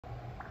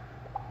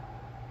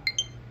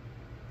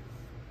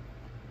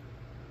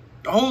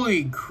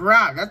Holy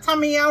crap, that's how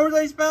many hours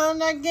I spent on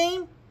that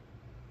game?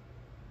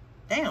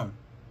 Damn.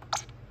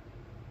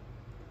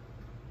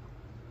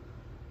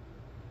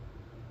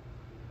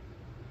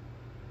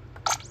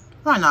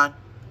 Why not?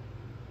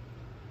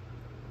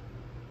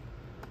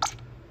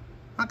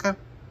 Okay.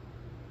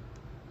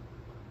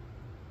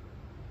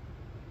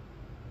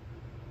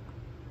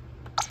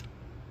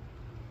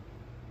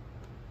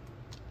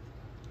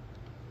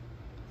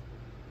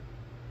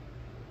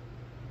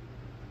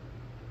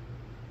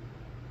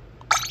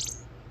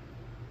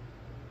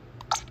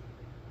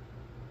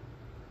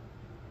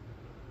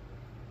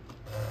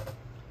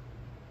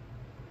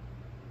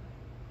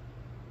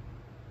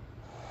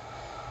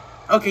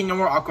 Okay, no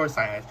more awkward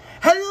silence.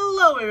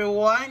 Hello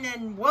everyone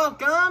and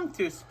welcome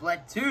to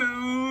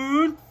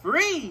Splatoon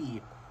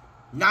 3!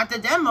 Not the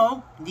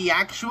demo, the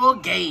actual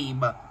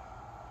game.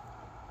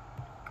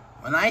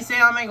 When I say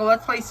I'll make a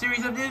Let's Play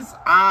series of this,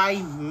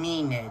 I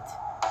mean it.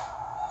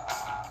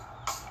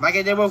 Like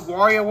I did with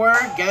Warrior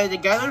Word, Get It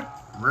Together,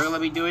 we're gonna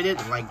be doing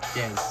it like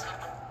this.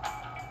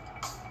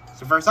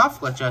 So first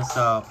off, let's just,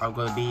 I'm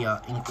gonna be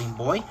Inkling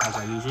Boy, as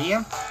I usually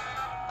am.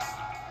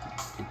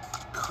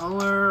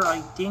 Color,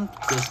 I think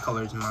this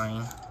color is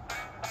mine.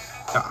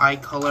 The eye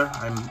color,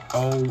 I'm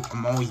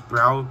always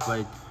brown,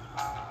 but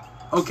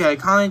okay,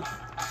 kind of,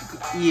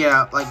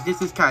 yeah, like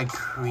this is kind of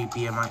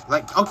creepy. Am I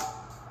like, okay,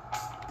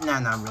 nah,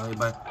 not really,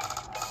 but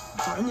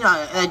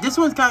yeah, this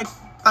one's kind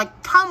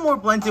of more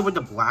blended with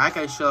the black.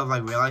 I should have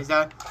like realized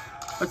that,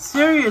 but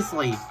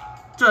seriously,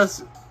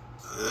 just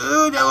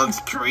that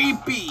looks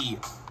creepy.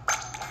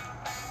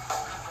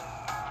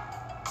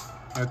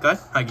 Okay,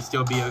 I can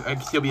still be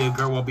a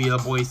girl while being a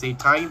boy at the same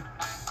time.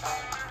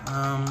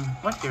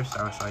 What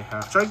hairstyle should I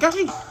have? Should I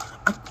actually,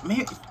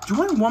 maybe,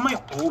 do I want my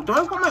old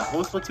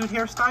Splatoon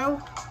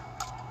hairstyle?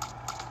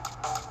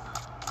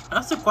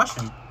 That's the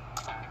question.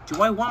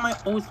 Do I want my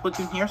old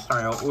Splatoon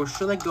hairstyle, or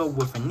should I go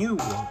with a new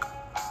look?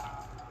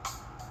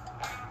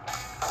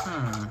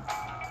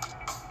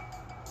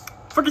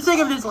 For the sake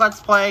of this Let's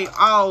Play,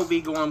 I'll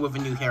be going with a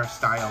new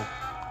hairstyle.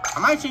 I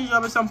might change it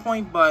up at some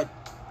point, but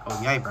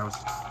oh, the eyebrows.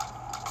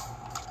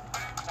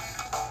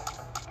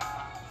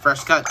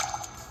 Fresh cut.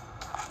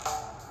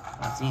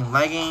 I've seen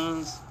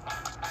leggings.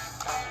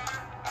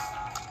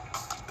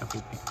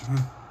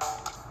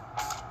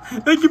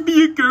 I can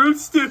be a girl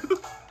still.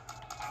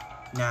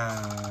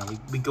 Nah,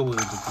 we go with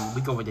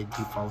the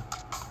default.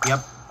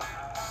 Yep.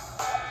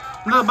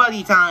 Little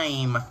buddy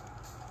time.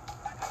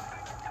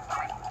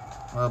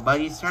 Little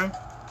buddy's turn.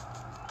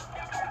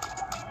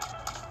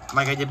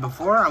 Like I did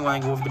before, I'm gonna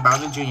go with the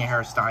Bowser Jr.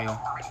 hairstyle.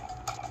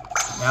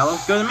 That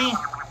looks good to me.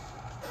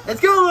 Let's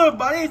go, little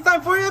buddy! It's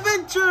time for an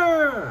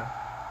adventure!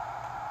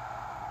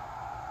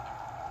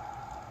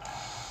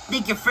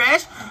 Think you're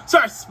fresh?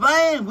 Start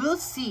smiling, we'll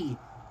see.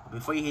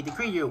 Before you hit the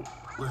creature,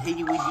 we'll hit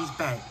you with these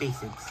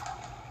basics.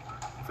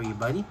 For you,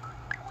 buddy.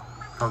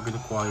 Target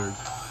acquired.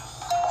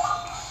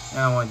 I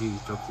don't want to do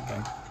these jokes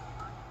again.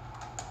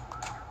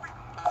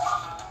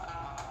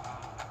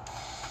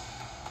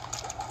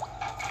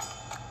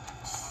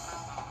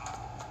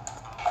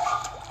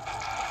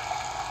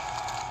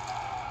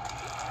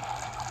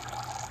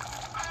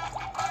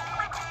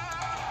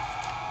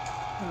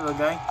 Little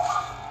guy.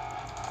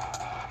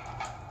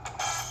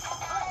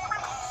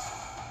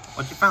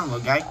 What you found,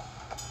 little guy?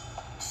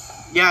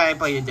 Yeah, I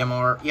played a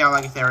demo. Yeah,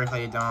 like I said, I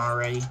played a demo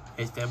already.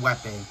 It's the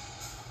weapon.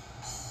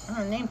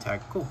 Oh, name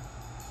tag. Cool.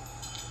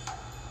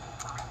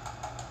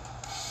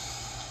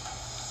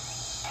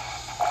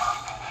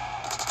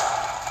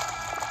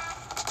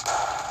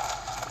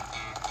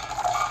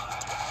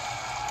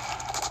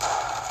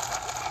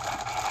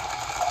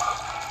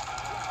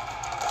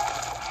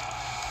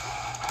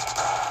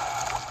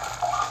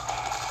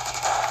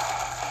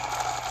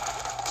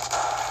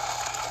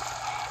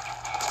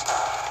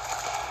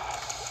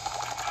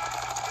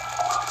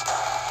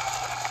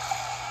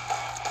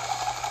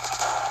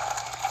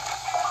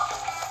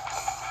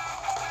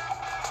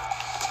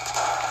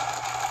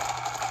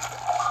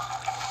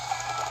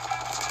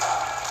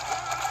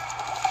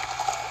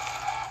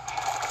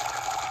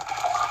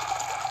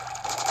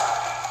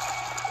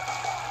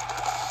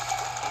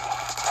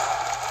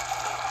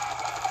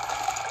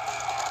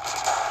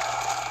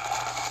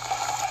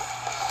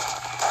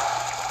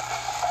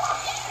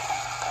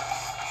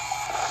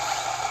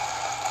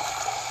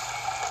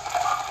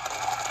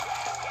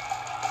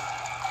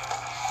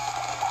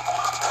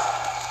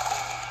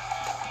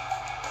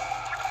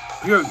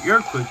 You're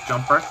a quick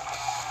jumper.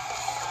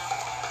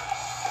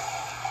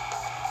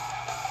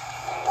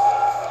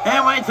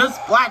 And went to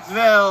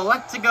Splatsville.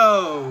 Let's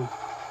go.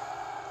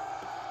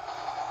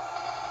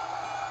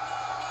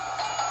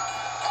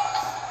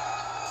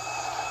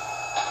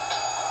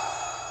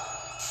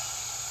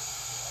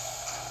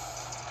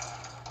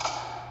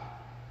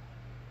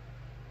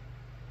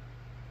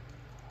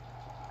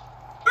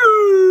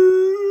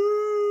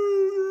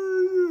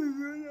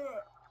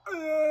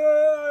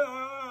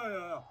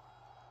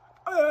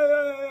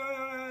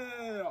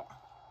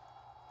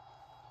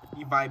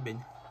 He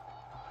vibing.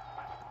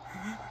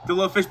 The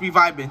little fish be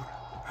vibing.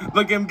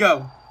 Look at him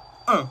go.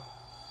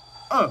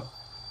 But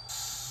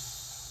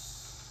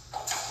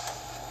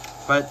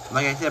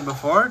like I said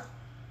before,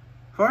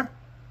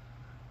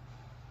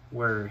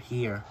 we're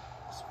here,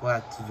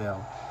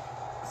 Splatsville,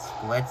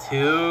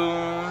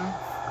 Splatoon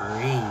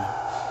 3.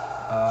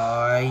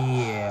 Oh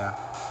yeah.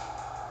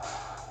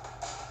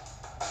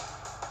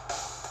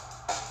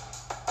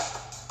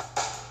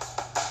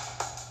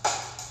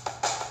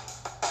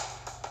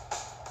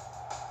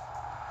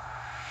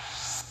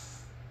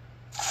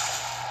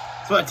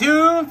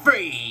 Splatoon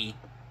 3.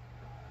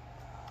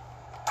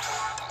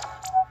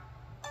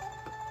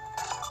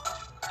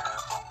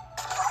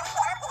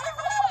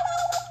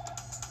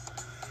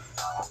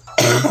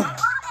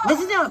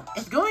 Listen up,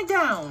 it's going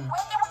down.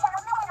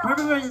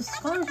 Remember the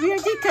smallest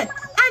VRD cut.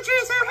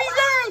 Andrews every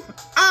life.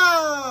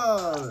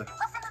 Oh,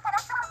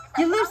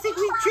 your lipstick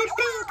be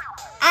dripping.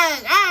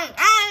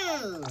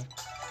 Oh.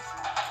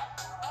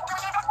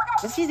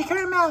 Let's see the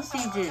current mouse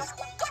stages.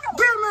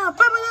 Bam, bam.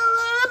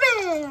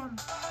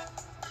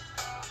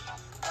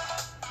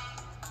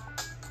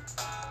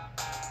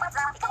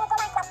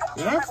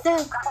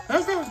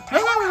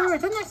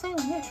 That's the next thing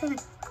we actually.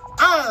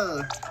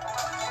 Oh.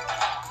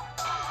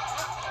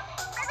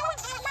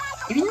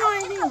 If you know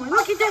anything, we're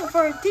looking down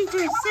for a teacher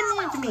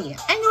similar to me.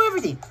 I know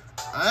everything.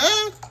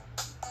 Oh!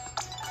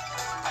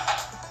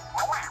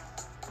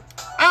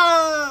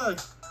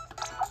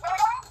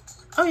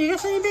 Oh, you got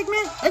something, big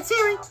man? Let's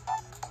hear it.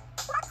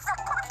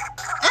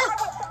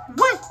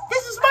 What?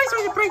 This is my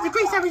story to break the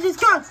Great Savage is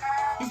gone.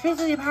 It's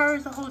basically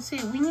powers the whole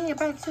city. We need it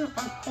back soon,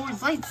 or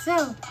it's light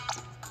cell.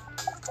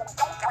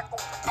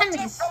 Time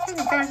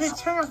to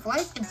turn off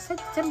lights and set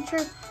the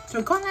temperature to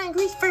a cold 9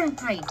 degrees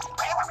Fahrenheit.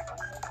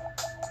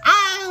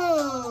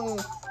 Oh!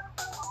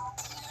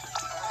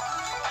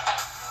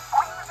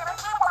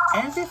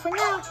 And that's it for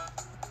now.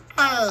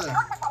 Oh.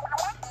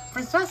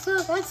 For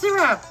Splatoon, that's a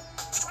wrap.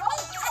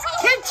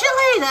 Catch you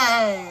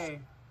later!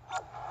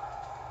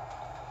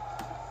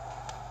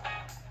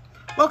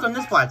 Welcome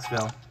to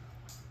Splatsville.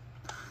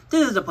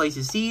 This is a place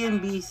to see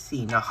and be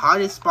seen, the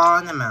hottest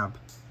spot on the map.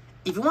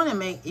 If you want to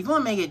make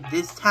it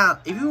this town,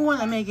 if you want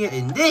to make it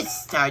in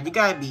this town, you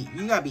gotta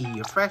be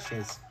your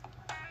freshest.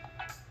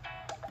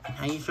 And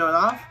how you show it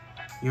off?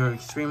 Your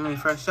extremely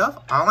fresh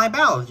self. Online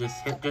battles.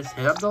 Just hit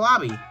up the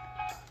lobby.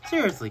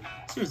 Seriously.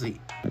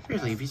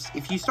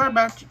 If you start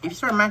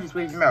matches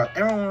with your mouth,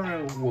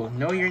 everyone will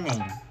know your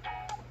name.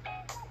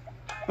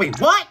 Wait,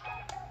 what?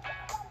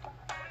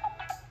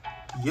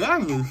 Yeah,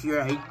 I'm new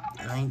here.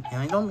 I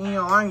don't mean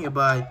to alarm you,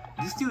 but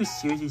this dude is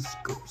seriously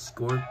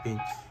scorping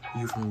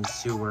you from the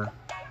sewer.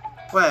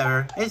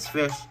 Whatever, it's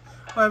fish.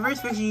 Whatever,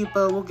 it's fishy,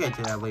 but we'll get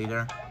to that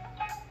later.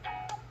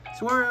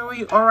 So where are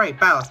we? Alright,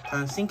 battles.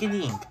 Time to sink in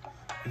the ink.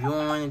 If you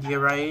want to get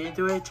right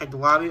into it, check the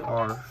lobby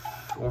or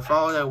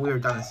follow that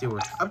weird down the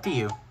sewer. Up to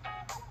you.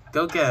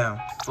 Go get him.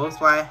 Full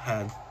fly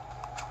ahead.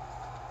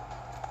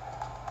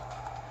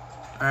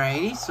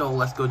 Alrighty, so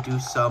let's go do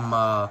some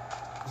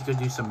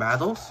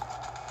battles.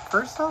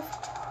 First off.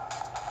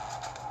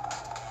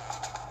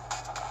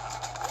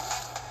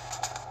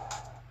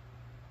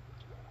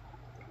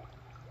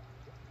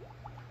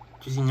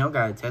 Just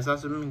gotta test out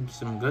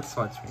some good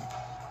slots for you.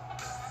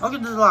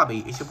 Welcome to the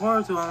lobby. It's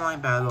supported to online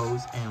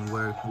battles and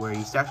where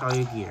you stash all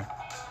your gear.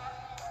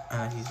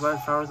 And as you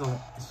splat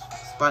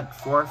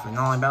 4 for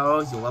online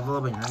battles, you'll level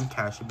up and earn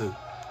cash to boot.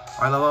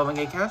 Why level up and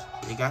get cash?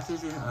 The gas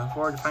is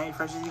forward to find your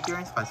freshest gear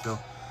in Splatsville.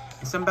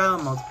 And some battle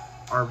modes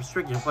are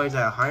restricted to players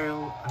at higher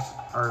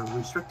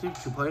level,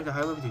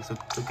 so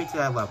get to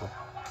that level.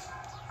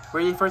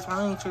 Where you first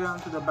finally check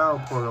out to the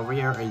battle port over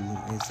here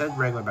instead of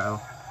regular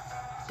battle.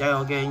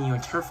 That'll get you a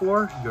turf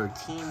war. Your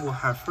team will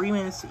have 3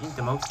 minutes to ink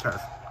the most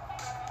turf.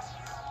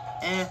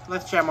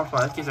 Let's chat more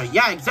fun. Let's get started.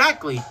 Yeah,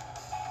 exactly!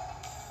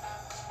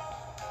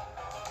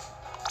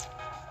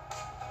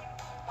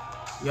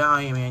 Yeah,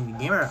 I am a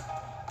gamer.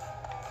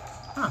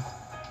 Huh.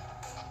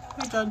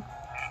 Hey, Judd.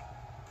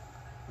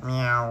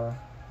 Meow.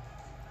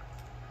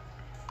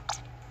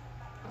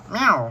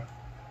 Meow.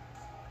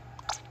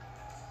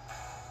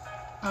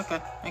 Okay,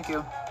 thank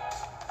you.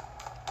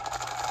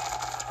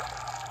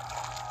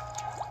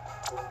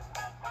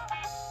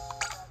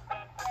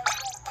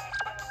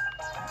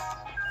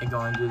 I go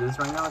and do this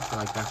right now, so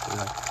like actually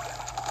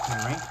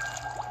alright.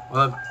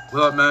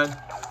 What up, man?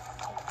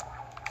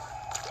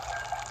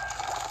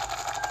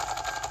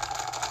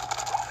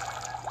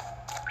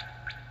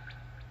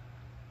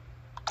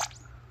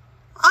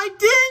 I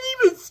didn't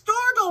even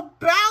start a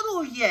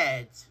battle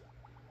yet!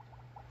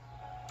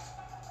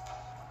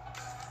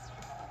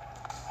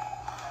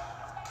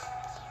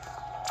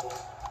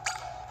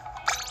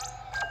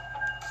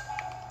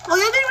 Like,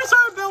 I didn't even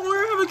start a battle. We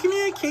have a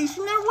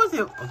communication there, was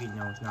it? Okay,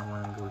 no, it's not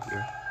one to go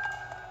here.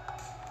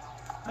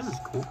 This is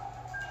cool.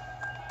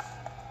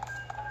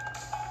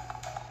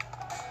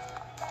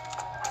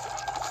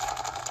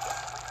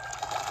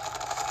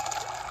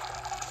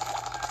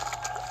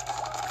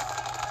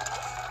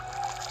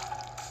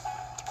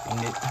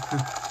 Dang it.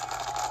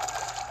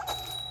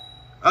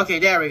 Okay,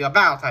 there we go.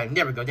 Battle time.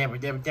 There we go.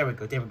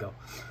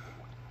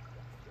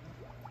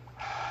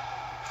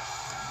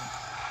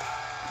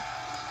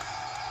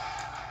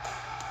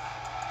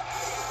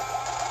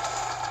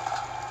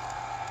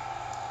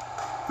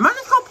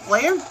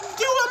 player. Do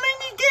a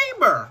mini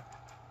gamer.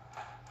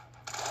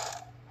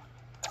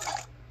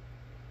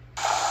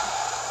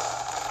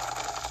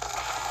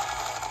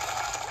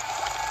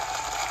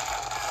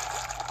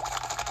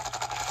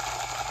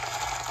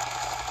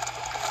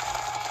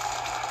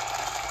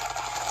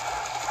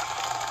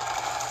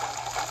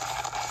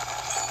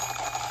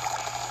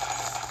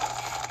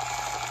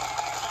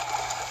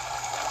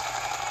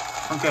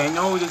 Okay, I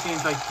know this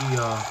seems like the,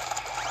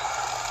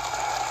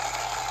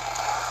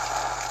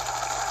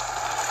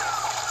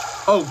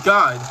 oh,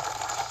 God.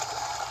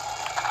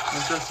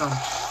 There's just some...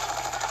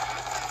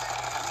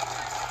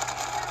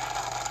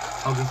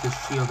 Oh, there's a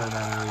shield in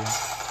that area.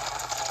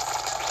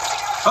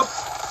 Up!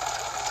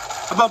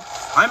 Up, up!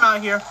 I'm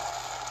out here.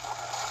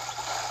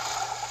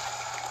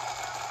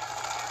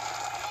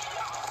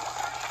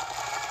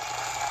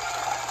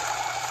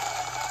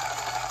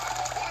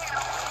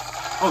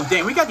 Oh,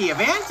 dang, we got the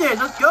advantage.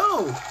 Let's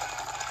go.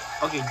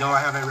 Okay, no, I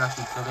have a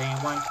rushy, so they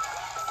ain't one.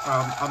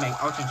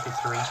 I'll change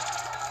history.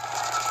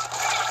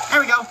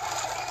 There we go.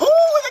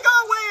 Oh, they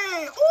got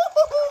away. Oh,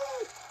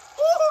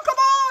 come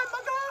on,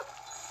 my God.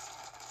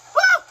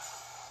 Ah!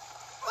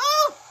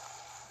 Oh,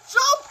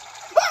 jump.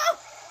 Ah!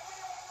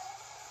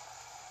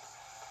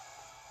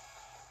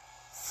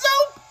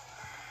 Soap.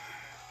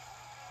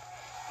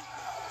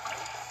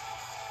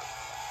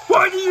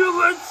 Why do you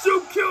let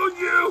Soup kill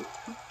you?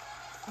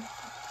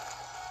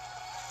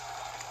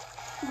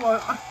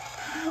 What?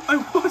 I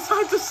was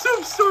at the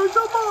soup store,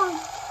 come on!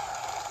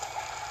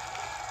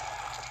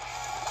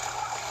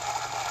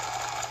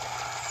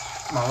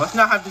 Come on, let's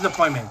not have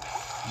disappointment.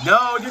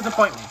 No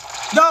disappointment.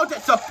 No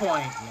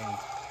disappointment!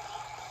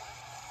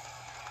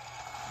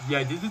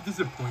 Yeah, this is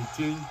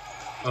disappointing.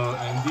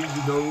 Andy,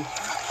 you know...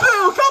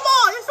 Boo, come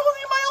on! It's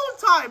only my own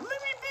time!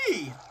 Let me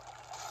be!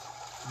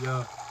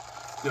 Yeah,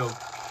 still.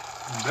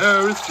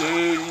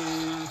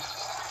 Embarrassing.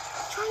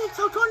 Trying to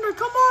tuck under,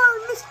 come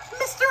on!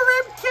 Mr.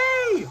 MK!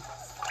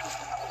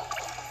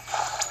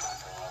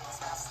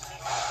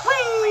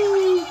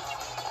 Whee!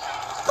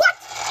 What?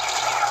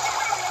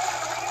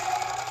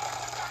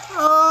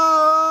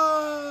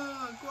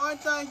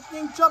 What? I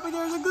think jumping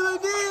there is a good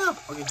idea.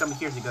 Okay, jumping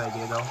here is a good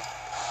idea, though.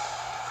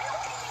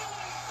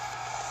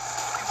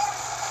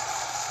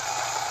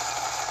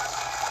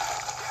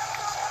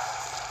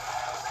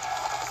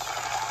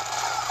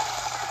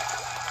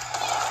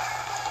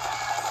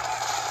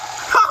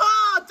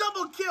 Haha!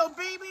 Double kill,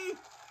 baby!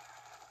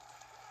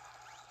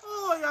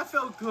 Oh, that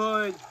felt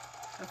good.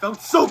 That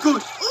felt so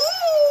good.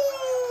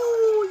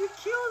 Oh, you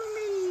killed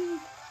me.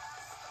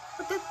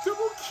 But that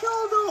double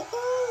kill, though.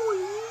 Oh,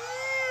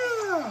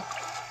 yeah.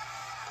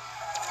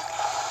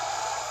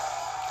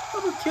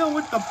 Double kill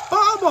with the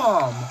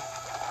bomb.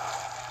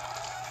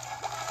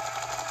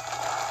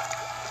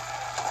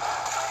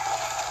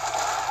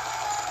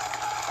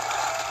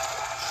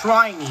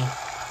 Try me.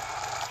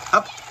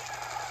 Up.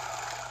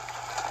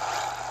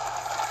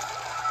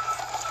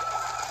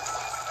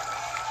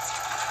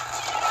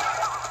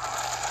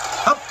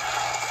 Up.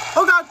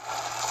 Oh, God.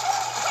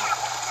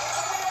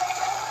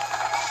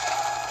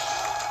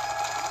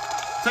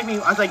 Take me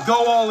as I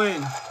go all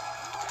in.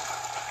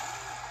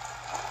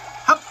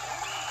 Up.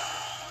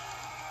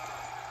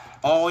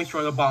 Always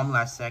throw the bomb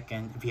last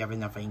second if you have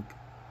enough ink.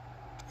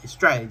 It's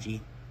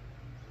strategy.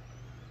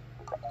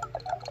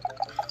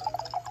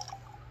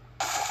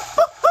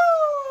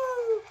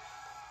 Woohoo!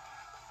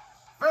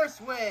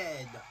 First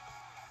win.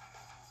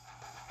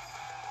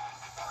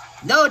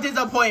 No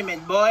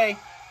disappointment, boy.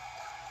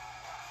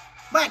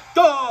 Back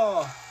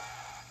door.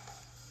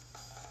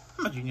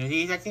 I'm not doing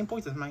the exact same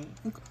points as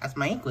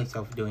my English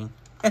self doing.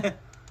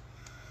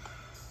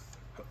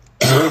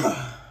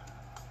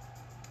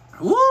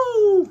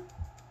 Woo!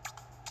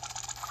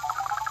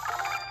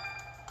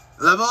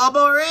 Level up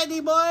already,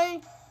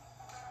 boy.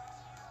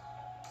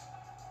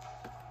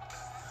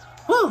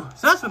 Woo!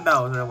 So that's what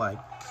battles are like.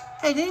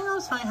 Hey, did you know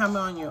something happen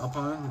on your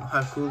opponent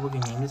have cool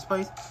looking name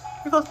displays?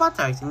 They're called spot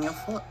tags, and they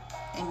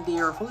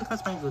are fully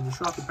customizable to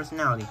show off your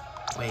personality.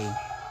 Wait.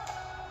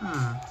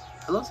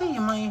 It looks like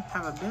you might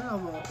have a bit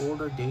of an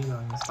older date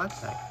on your spot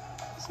tag.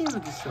 Let's see if we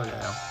can sort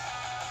that out.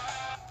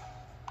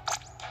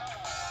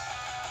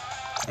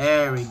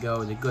 There we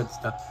go, the good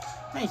stuff.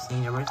 Nice,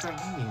 need to restart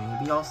you'll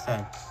be all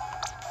set.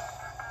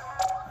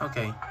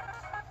 Okay.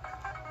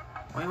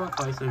 Only one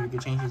color so we can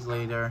change this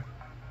later.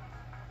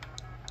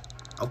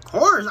 Of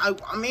course,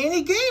 I'm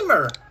a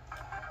gamer.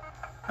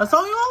 That's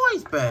all you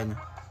always been.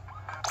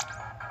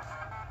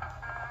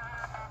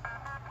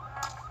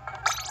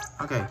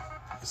 Okay,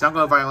 it's not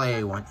gonna violate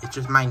anyone. It's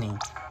just my name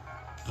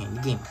and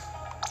the game.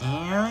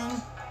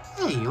 And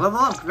hey, you level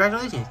up!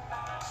 Congratulations.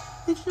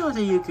 Did you know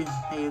that you can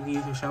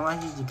use your shiny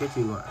license to get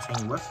you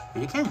shiny work?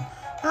 But you can.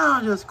 Now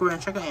I'll just go ahead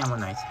and check out Ammo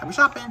Nights. Happy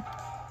shopping.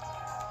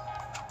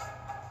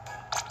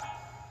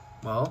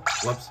 Well,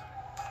 whoops.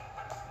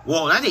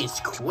 Whoa, that is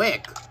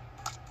quick.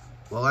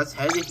 Well, let's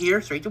head here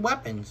straight to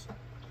weapons.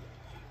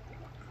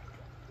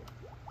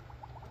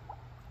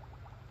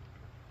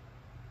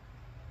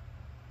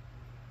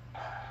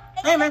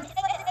 Hey, man.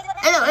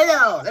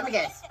 Hello. Let me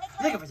guess.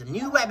 You're looking for some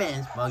new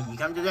weapons. Well, you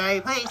come to the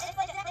right place.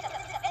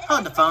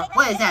 Hold the phone.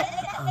 What is that?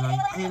 Oh, no,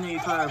 I didn't know you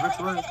called it a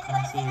virtual voice.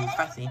 I see it's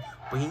fascinating,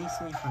 but you need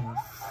something from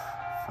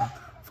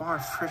far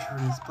fresher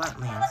from these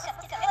flatlands.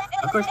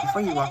 Of course,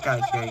 before you walk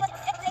out here,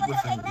 you're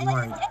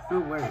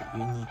aware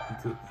you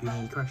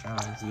need correction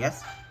items.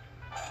 Yes?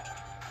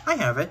 I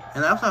have it,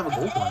 and I also have a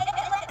gold one.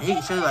 And you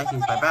can show like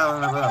these by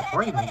battling level up,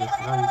 or even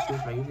just learn these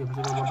skills by using a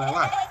particular one by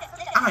lot.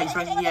 Ah, you're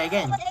supposed to see that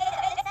again.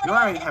 You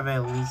already have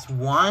at least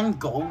one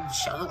gold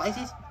shell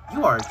license?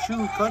 You are a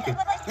true collector.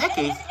 In that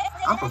case,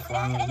 I'm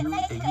performing and you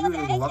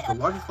will up the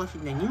largest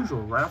collection than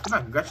usual right off the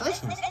bat.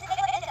 Congratulations!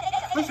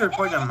 Please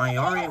report on my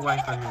already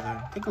white collector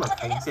there. Take a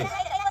look, I insist.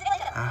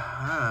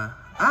 Aha.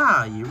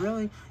 Ah, you're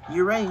ready?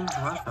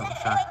 Well, fella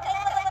shot.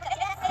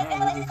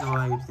 Yeah, this is the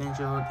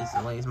potential. This is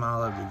the latest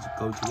model of the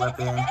go-to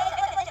weapon.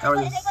 Now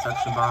with these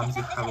suction bombs,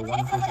 you have a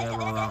wonderful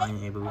general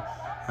and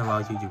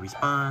allows you to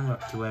respond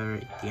to whatever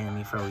the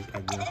enemy throws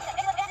at you.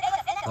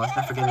 Well, let's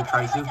not forget to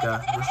try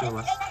Zuka. We're sure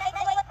well,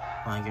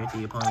 I guarantee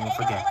the opponent won't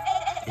forget.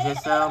 It's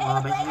just,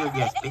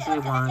 basically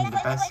one of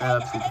the best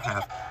setups you can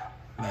have.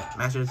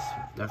 Masters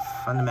the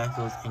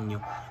fundamentals and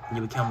you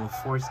become a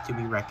force to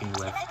be reckoned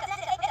with.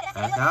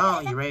 Now,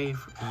 you ready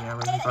for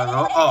the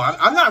roll? Oh,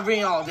 I'm not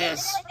reading all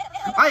this!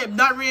 I am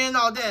not reading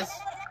all this!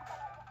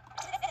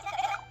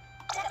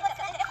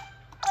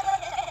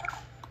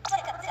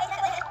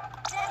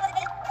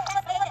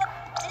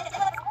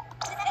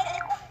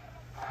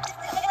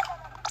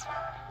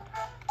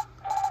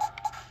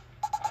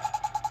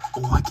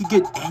 Oh, I could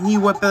get any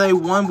weapon I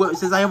want. It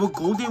says I have a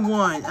golden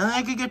one. And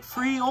I could get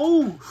free.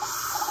 Oh,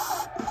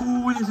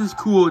 this is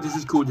cool. This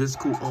is cool.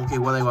 Okay,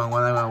 what do I want?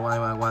 What do I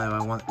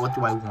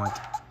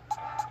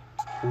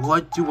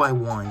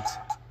want?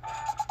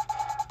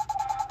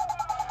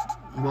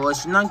 Well, I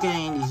should not get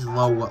any of these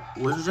low.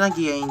 We should not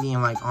get anything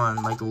like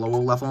on like the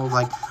lower levels.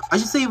 Like I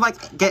should say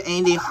like get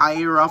anything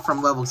higher up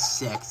from level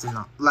 6 and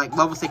like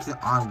level 6 and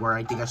onward.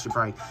 I think I should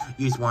probably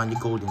use one of the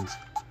goldens.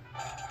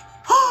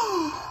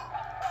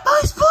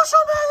 My special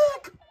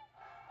medic!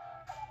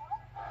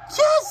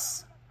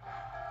 Yes!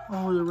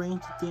 Oh, the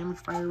range, the damage,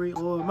 fire rate.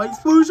 Oh, my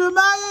special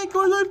medic!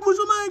 Oh, my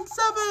special medic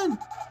 7!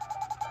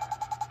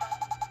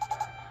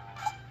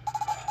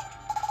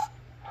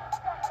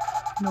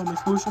 No, my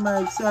special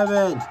medic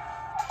 7!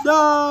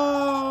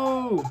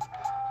 No!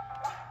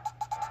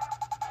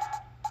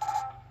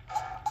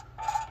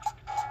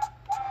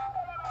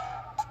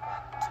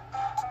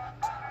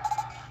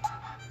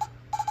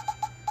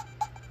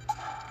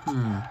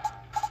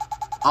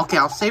 Okay,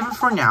 I'll save it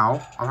for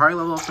now. I'll probably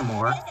level up some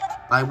more.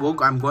 But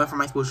I'm going for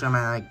my special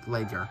medic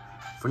later.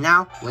 For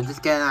now, let's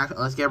get a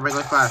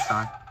regular flash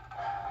on.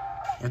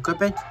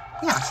 Equip it?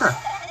 Yeah, sure.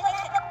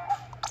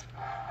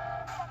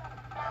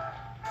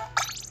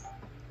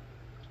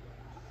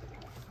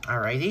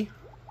 Alrighty.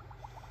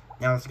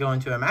 Now let's go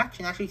into a match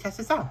and actually test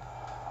this out.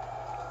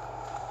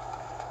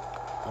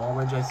 Oh,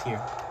 we're just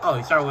here. Oh,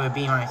 you start with a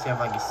B instead of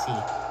like a C.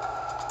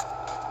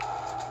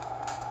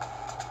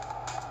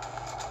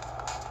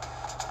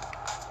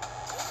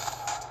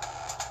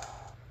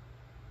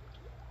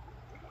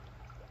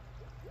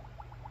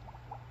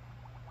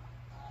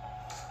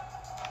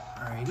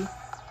 Alrighty.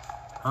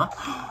 Huh?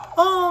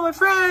 Oh, my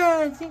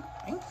friends!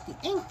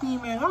 Thank you,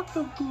 man.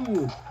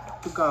 Octocube.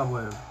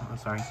 Octogoblet. I'm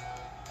sorry.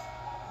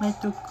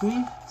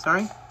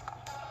 Sorry.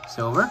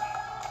 Silver.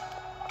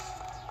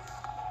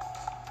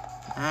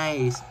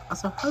 Nice.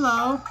 Also,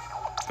 hello.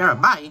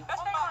 Bye.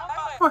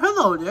 Oh,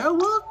 hello there.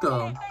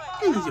 Welcome.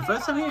 This is your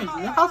first time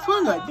here. How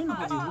fun! I didn't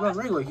know you were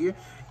regular here.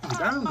 It's a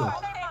ground go.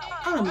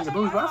 I don't mean the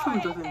booze bar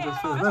food doesn't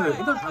just feel better.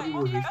 It does help you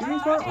with your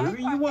experience bar or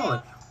even your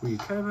wallet. Where you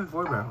carry a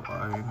void bar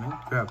or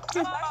grab.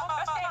 Yes.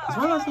 There's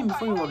one last thing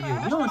before you walk here.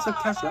 You don't accept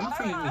cash. I'm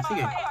afraid you need a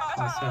ticket.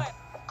 I said,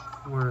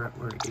 we're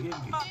getting you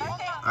today.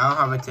 I don't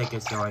have a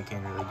ticket, so I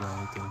can't really do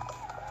anything.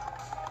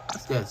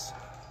 What's this?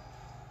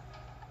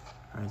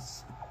 Alright,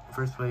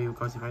 first play will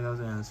cost you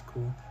 5,000 and it's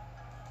cool.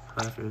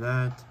 Play after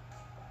that.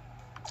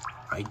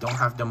 I don't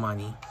have the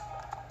money.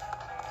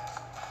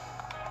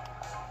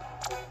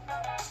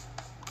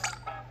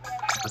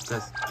 Let's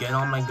just get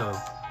on my go.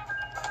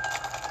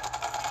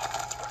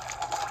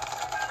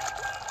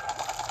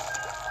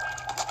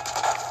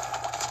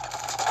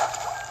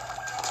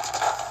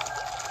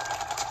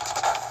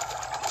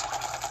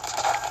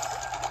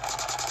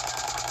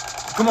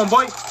 Come on,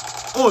 boy!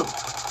 Oi!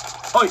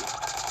 Oi!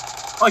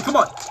 Oi, come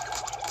on!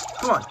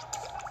 Come on!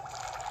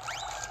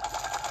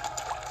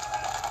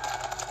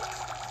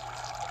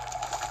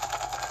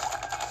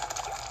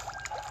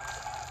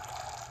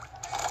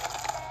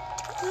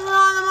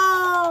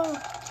 No!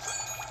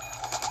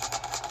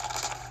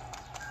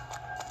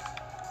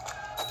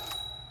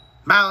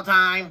 Battle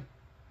time!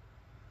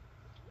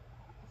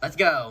 Let's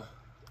go!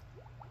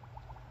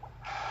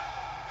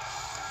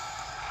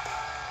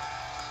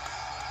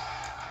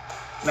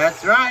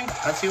 That's right,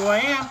 that's who I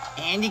am,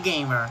 Andy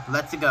Gamer.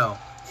 Let's go.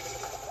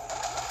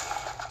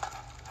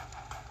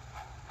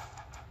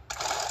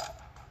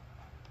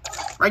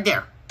 Right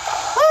there.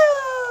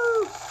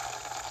 Woo!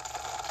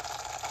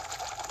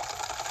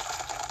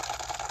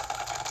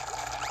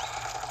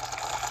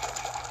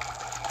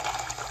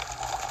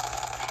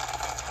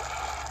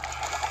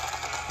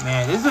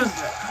 Man, this is...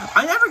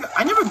 I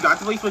never got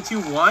to play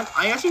Splatoon 1.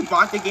 I actually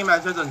bought the game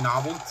as a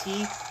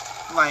novelty,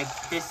 like,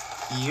 this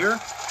year.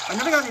 I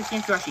never got the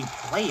chance to actually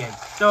play it.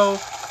 So,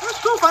 let's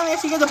go finally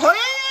actually get to play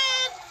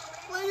it!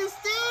 Play the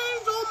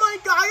stage! Oh my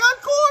god, I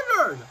got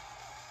cornered!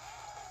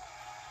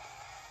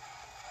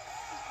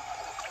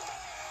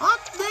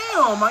 Hot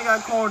damn, I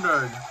got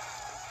cornered.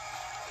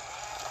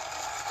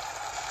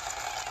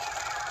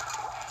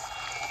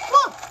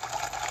 Whoa!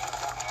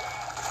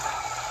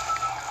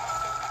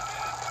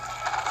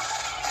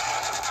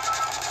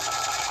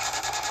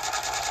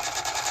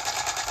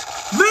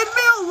 Leave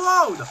me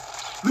alone!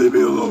 Leave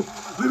me alone!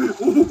 Leave me...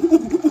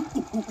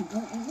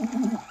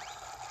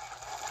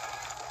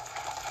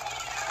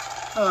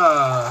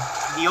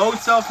 the old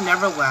self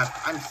never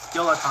left. I'm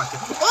still a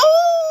conscious.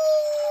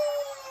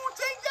 Oh!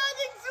 Take that,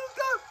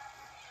 Zuka!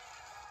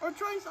 Or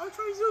try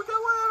Zuka,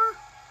 whatever.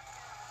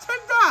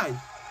 Take that!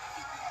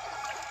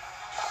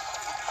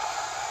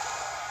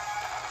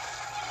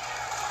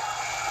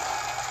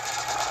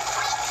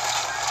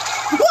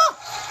 Whoa!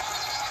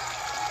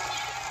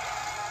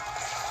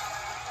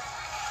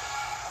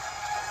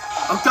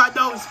 Oh god,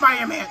 no,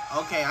 Spider-Man!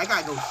 Okay, I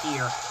gotta go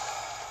here.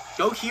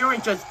 Go here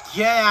and just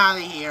get out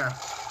of here.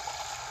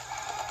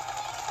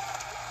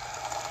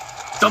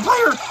 The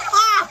player!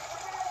 Ah!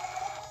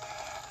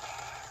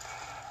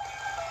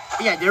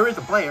 Yeah, there is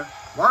a player.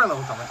 Warlow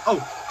or something.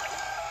 Oh!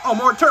 Oh,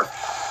 more turf!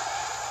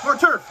 More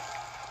turf!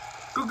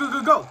 Go, go,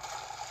 go, go!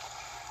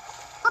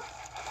 Up.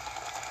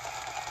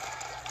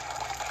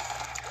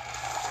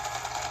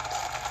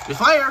 This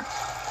player!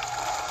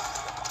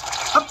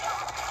 Up!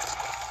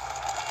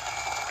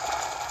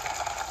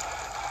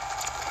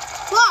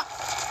 What?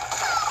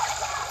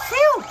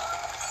 Phew!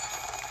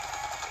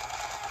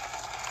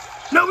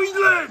 No, he's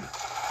dead!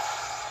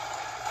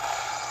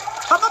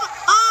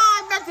 Ah,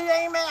 I meant to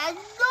aim it. I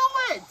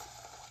knew it.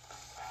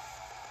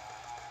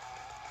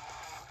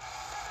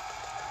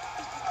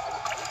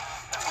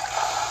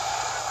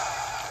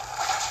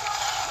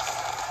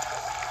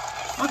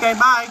 Okay,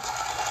 bye.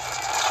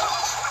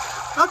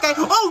 Okay.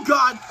 Oh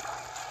god.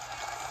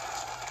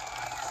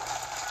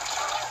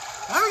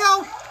 There we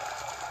go.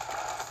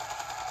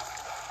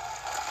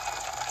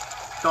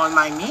 Don't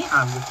mind me.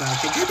 I'm just gonna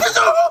take you.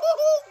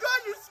 Oh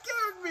god, you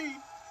scared me.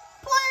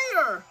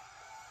 Player.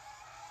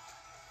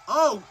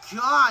 Oh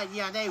god,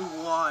 yeah, they would.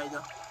 All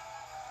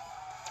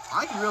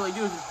I can really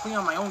do is just clean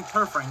on my own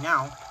turf right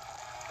now.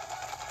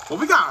 Well,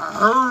 we gotta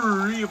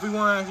hurry if we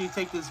want to actually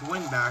take this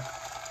win back.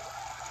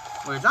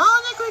 Which I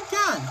don't think we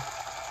can.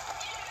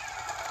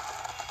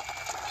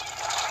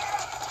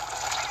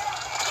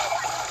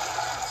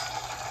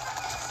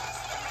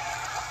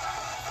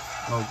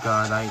 Oh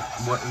god,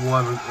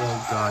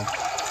 oh god.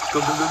 Go,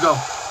 go, go, go.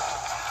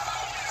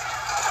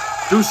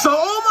 Do so,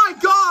 oh my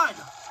god!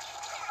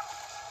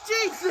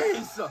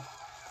 Jesus!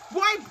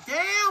 Wipe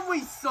down, we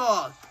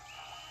suck!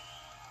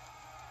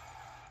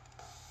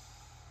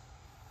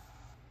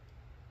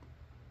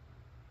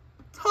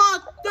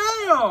 Hot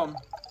damn!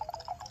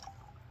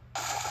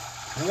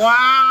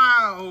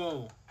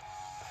 Wow!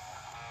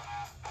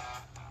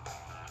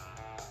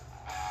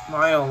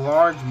 By a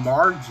large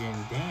margin,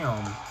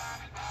 damn.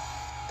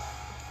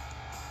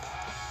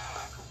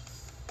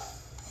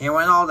 Here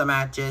went all the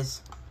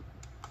matches.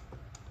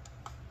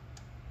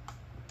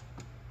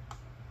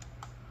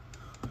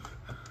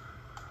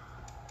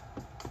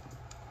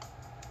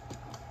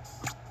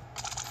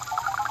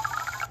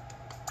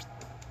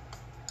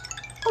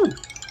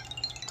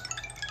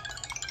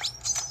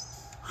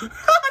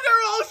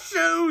 They're all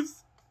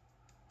shoes!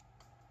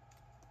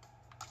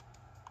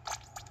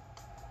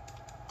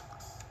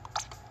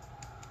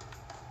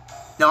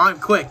 No, I'm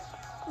quick.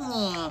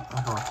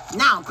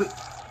 Now I'm quick.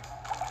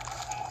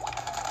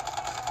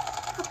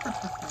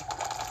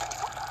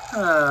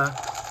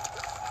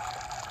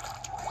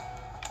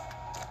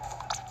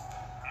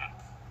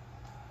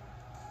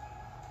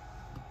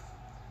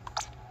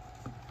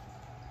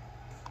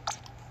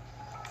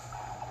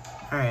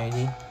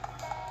 Alrighty.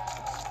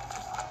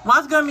 Well,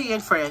 that's gonna be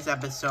it for this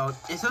episode.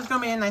 It's just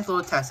gonna be a nice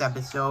little test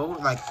episode.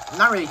 Like,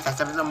 not really test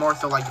episode, more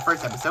so like the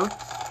first episode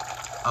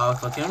of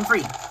Splatoon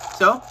 3.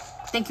 So,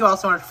 thank you all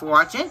so much for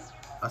watching.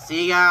 I'll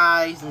see you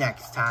guys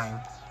next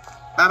time.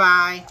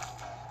 Bye-bye.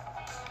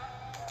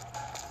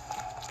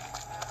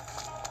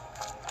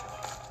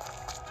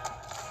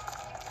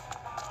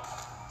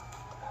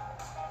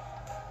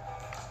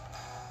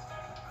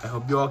 I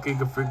hope you all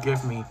can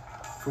forgive me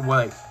for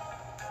what.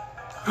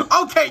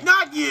 Okay,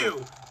 not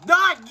you!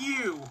 Not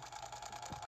you!